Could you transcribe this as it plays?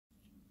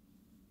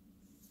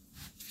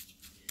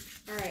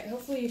Alright,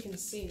 hopefully you can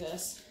see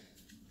this.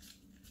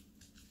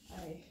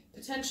 I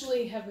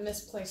potentially have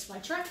misplaced my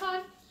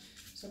tripod,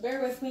 so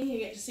bear with me. You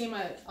get to see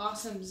my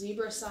awesome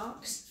zebra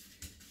socks.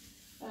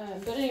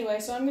 But anyway,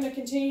 so I'm going to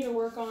continue to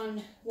work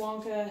on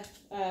Wonka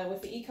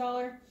with the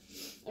e-collar.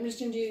 I'm just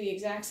going to do the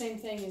exact same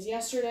thing as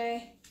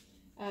yesterday.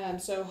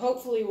 So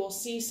hopefully we'll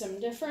see some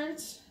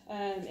difference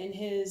in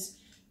his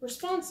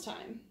response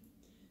time.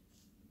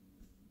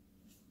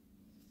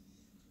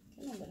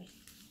 Come on, buddy.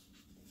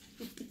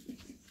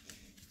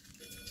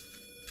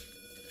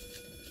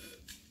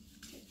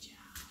 Good job.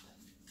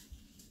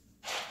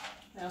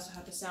 I also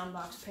have the sound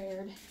box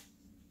paired.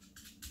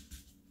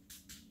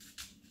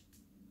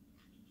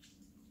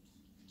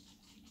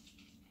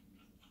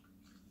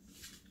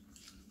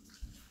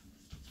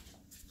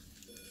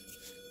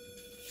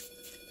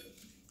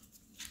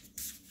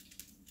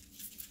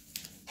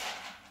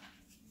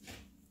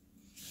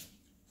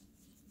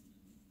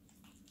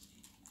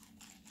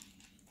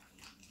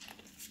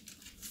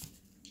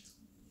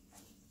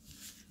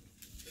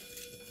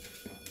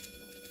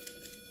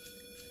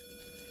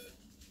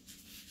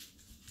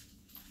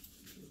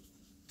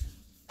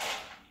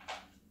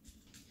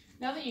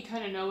 Now that you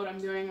kind of know what I'm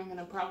doing, I'm going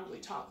to probably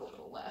talk a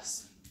little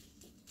less.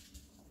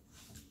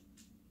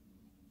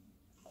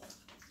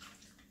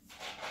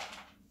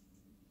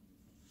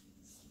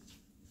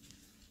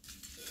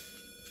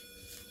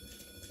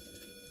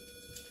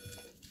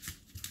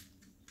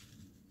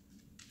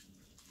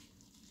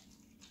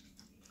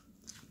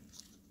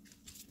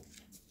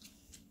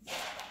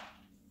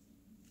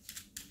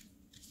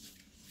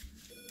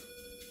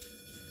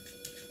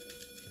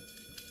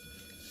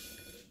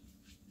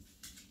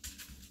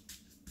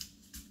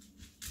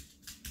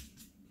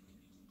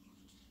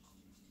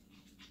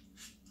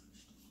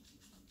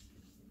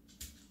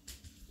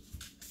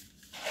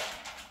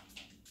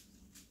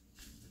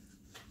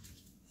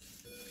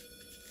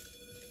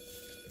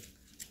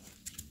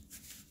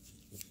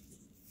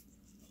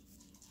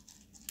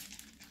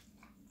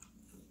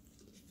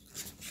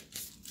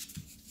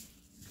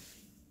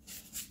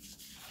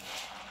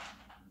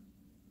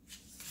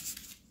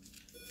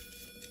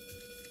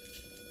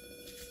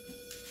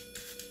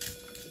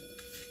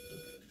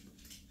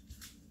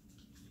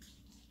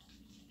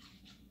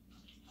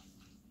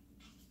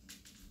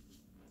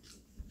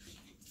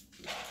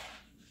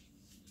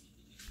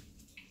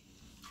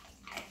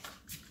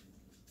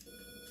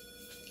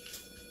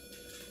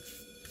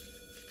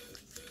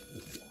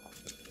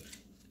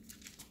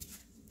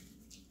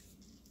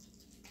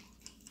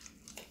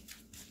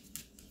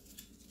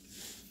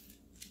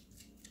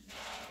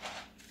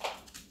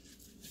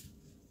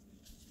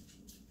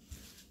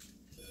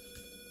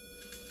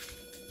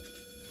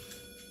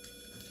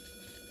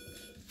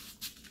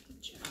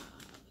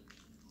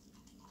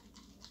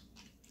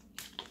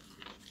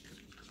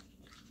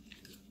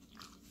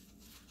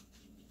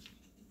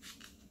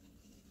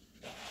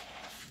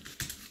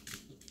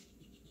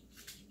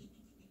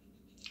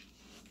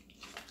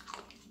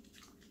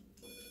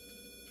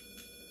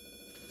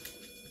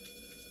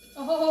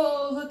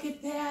 Oh, look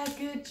at that.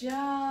 Good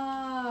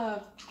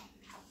job.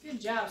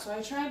 Good job. So I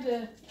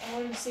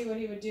wanted to see what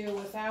he would do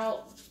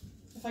without,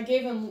 if I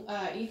gave him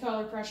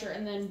e-collar pressure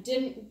and then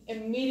didn't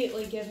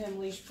immediately give him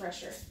leash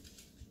pressure.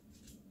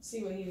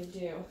 See what he would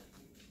do.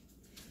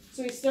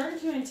 So he's starting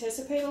to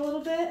anticipate a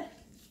little bit.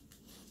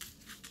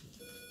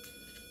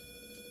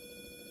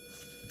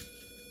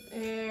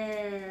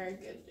 There,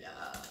 good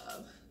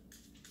job.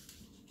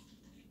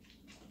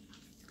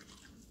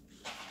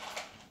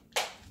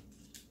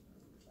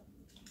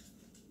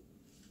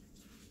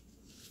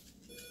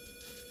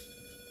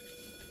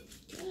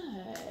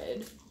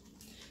 Good.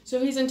 So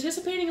he's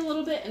anticipating a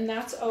little bit, and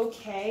that's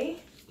okay.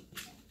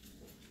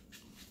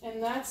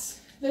 And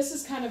this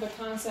is kind of a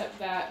concept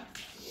that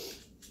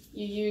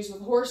you use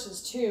with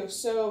horses too.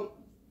 So,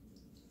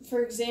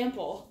 for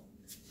example,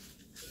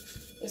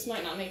 this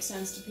might not make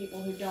sense to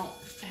people who don't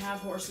have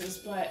horses,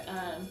 but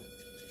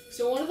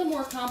so one of the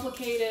more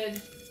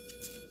complicated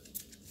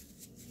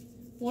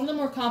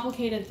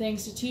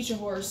things to teach a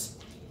horse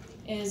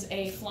is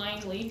a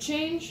flying lead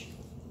change.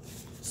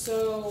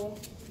 So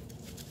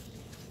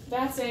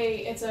how do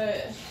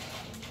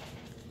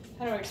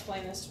I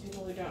explain this to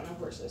people who don't know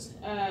horses?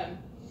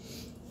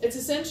 It's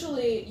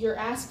essentially you're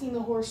asking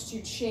the horse to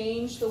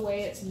change the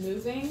way it's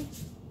moving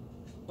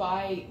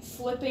by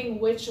flipping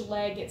which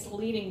leg it's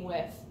leading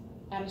with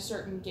at a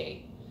certain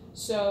gait.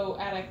 So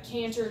at a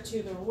canter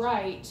to the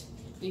right,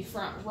 the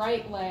front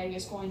right leg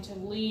is going to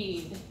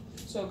lead,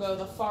 so go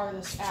the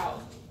farthest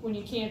out. When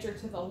you canter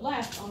to the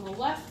left on the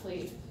left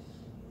lead,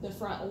 the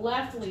front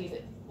left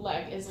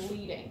leg is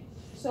leading.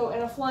 So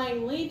at a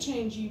flying lead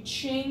change, you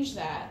change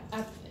that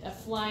at a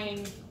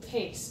flying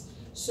pace.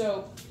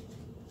 So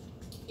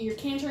you're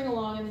cantering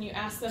along and then you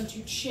ask them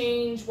to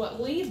change what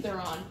lead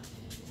they're on.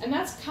 And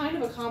that's kind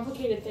of a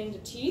complicated thing to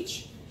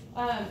teach.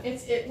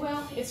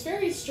 It's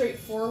very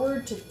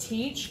straightforward to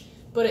teach,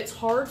 but it's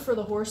hard for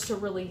the horse to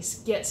really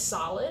get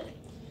solid.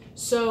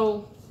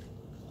 So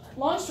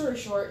long story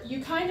short,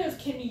 you kind of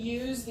can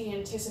use the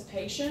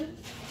anticipation.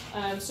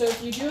 So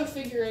if you do a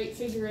figure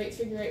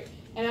eight,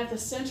 and at the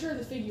center of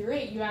the figure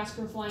 8, you ask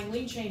for a flying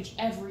lead change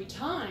every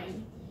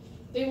time,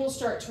 they will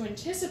start to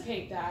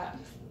anticipate that.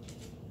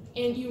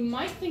 And you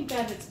might think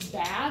that it's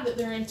bad that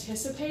they're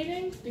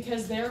anticipating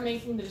because they're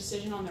making the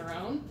decision on their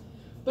own.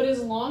 But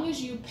as long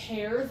as you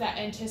pair that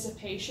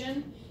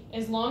anticipation,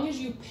 as long as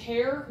you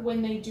pair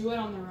when they do it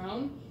on their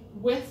own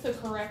with the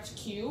correct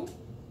cue,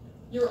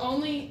 you're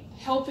only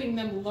helping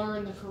them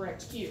learn the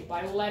correct cue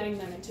by letting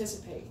them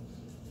anticipate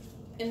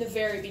in the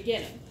very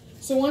beginning.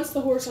 So once the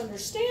horse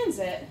understands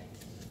it,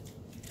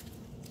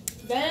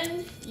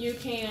 then you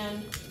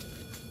can,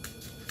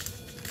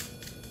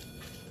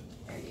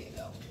 there you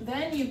go,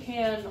 then you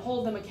can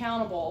hold them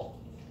accountable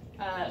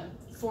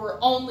for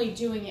only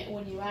doing it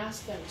when you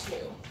ask them to.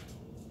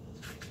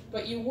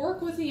 But you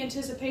work with the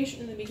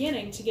anticipation in the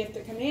beginning to get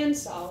the command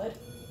solid.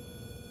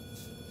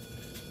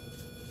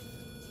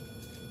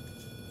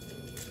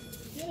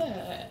 Good,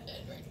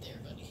 right there,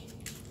 buddy.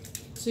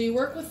 So you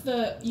work with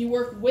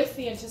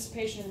the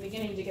anticipation in the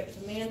beginning to get the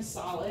command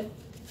solid,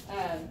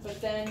 but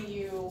then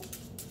you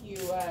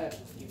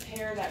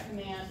pair that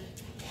command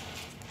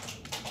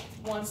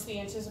once the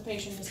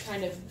anticipation has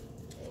kind of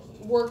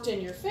worked in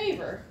your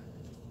favor.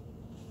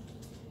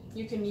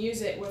 You can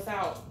use it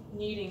without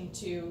needing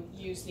to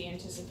use the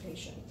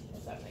anticipation,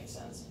 if that makes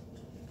sense.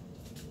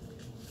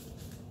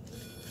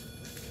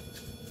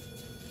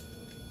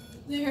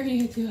 There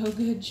you go,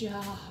 good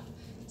job.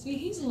 See,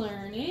 he's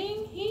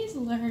learning,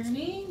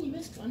 You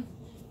missed one.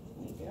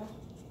 There you go.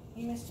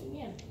 You missed it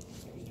again.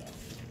 There you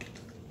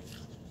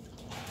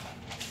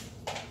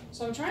go.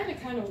 So I'm trying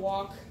to kind of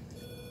walk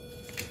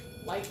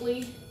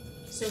lightly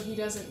so he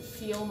doesn't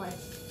feel my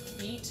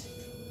feet,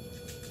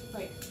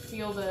 like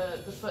feel the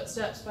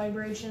footsteps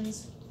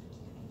vibrations.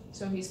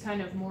 So he's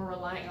kind of more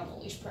relying on the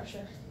leash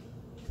pressure.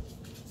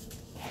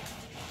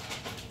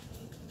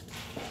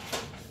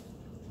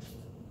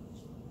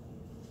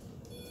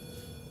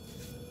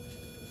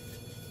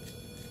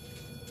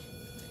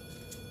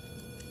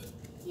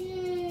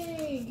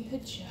 Yay,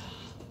 good job.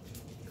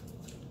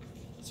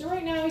 So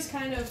right now he's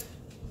kind of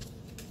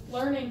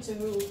learning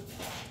to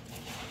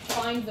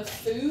find the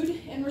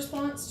food in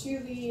response to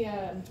the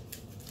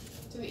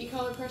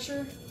e-collar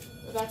pressure,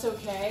 but that's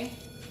okay.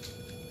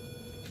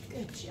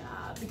 Good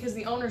job, because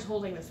the owner's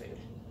holding the food.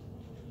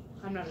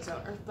 I'm not his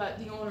owner, but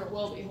the owner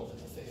will be holding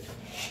the food.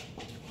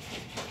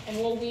 And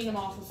we'll wean him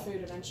off of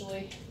food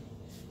eventually.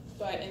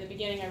 But in the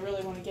beginning, I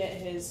really want to get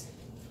his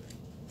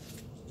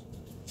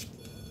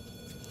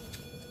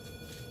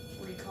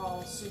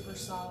recall super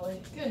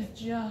solid. Good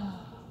job.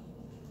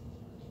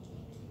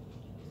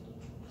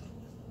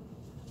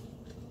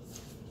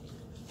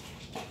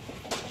 Alright,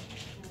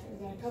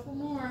 we got a couple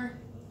more.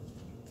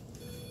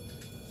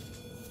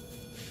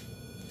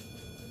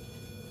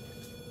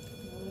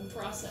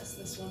 Process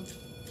this one.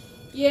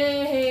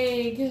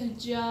 Yay, good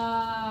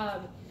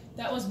job.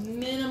 That was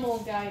minimal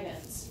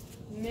guidance.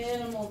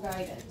 Minimal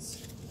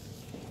guidance.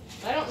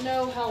 I don't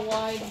know how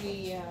wide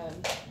the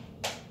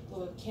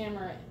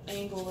camera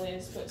angle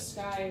is, but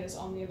Sky is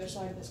on the other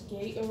side of this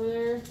gate over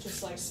there,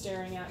 just like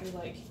staring at me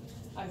like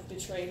I've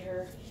betrayed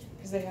her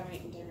because they haven't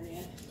eaten dinner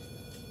yet.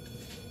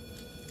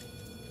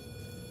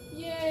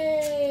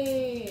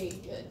 Yay,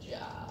 good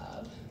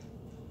job.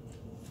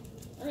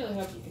 I really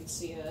hope you can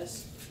see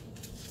this.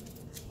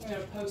 I'm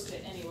going to post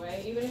it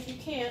anyway, even if you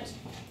can't.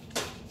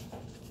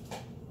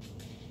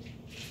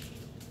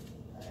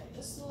 Alright,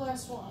 this is the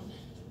last one.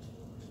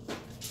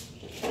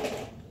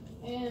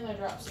 And I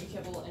dropped some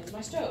kibble into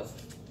my stove.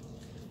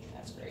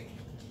 That's great.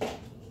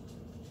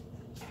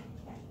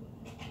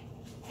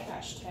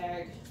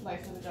 Hashtag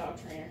life of a dog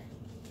trainer.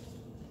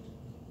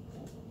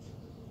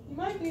 You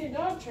might be a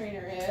dog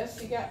trainer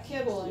if you got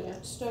kibble in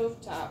your stove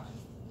top.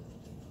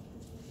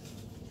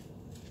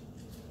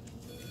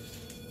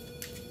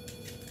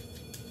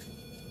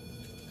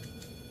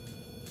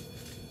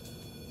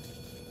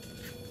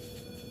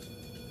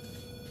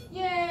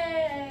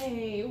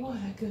 Yay! What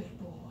a good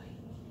boy.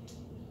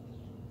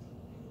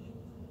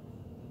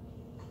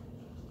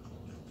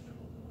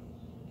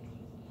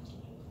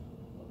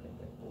 What a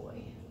good boy.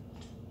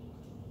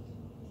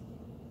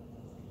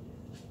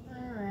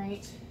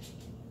 Alright.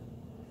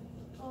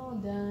 All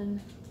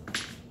done.